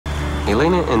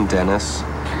Elena and Denis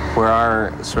were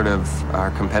our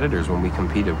competitors when we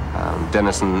competed.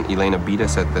 Denis and Elena beat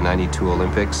us at the '92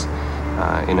 Olympics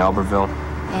in Albertville.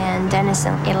 And Denis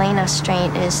and Elena's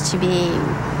strength is to be,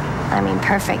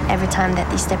 perfect every time that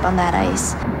they step on that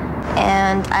ice.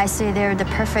 And I say they're the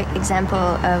perfect example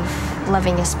of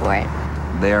loving a sport.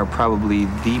 They are probably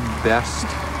the best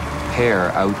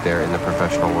pair out there in the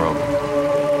professional world.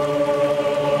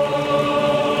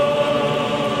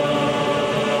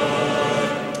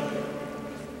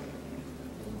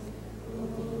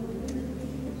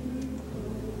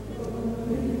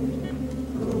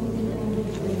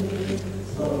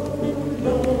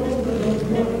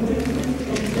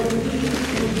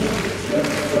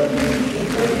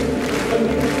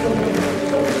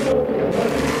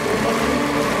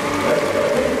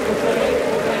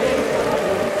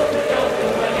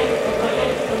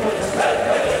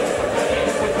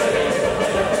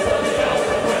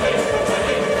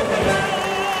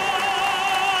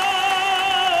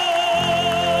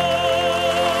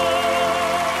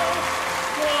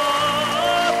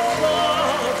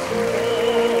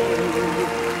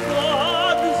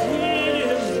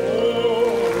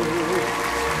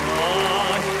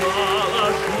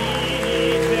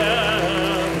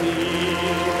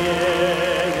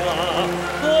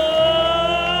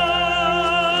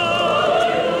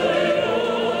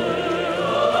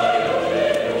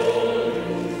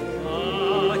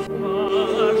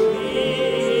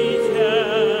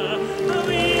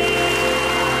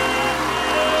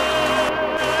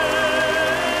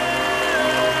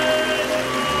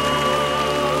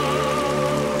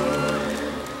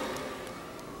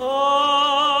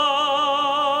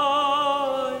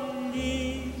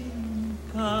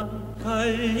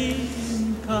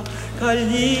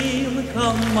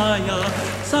 Калинка моя,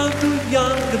 саду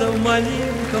ягода,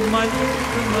 малинка,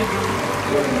 малинка моя.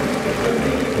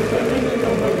 Калинка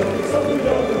моя, саду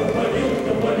ягода,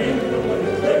 малинка, малинка моя.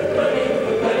 Калинка,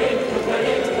 калинка,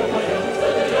 калинка моя,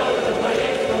 саду ягода, малинка,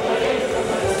 малинка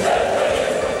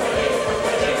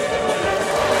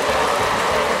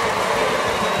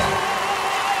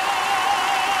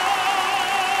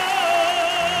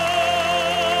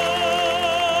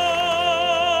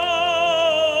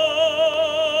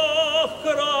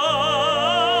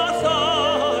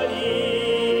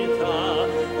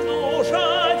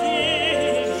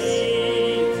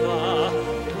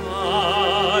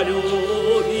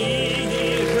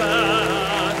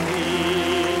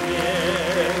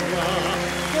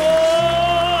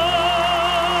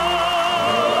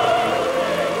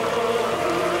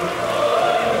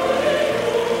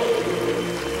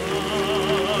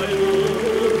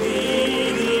Калинка,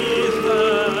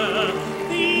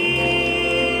 калинка,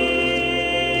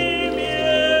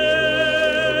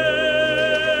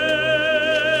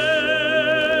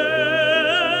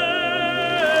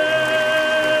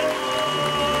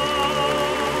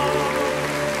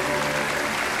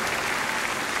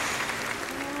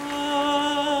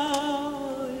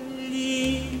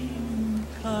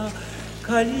 калинка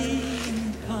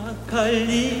Калинка,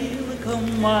 калинка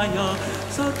моя,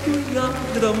 саду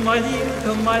ягода,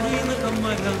 малинка, малинка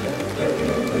моя.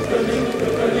 Калинка, калинка,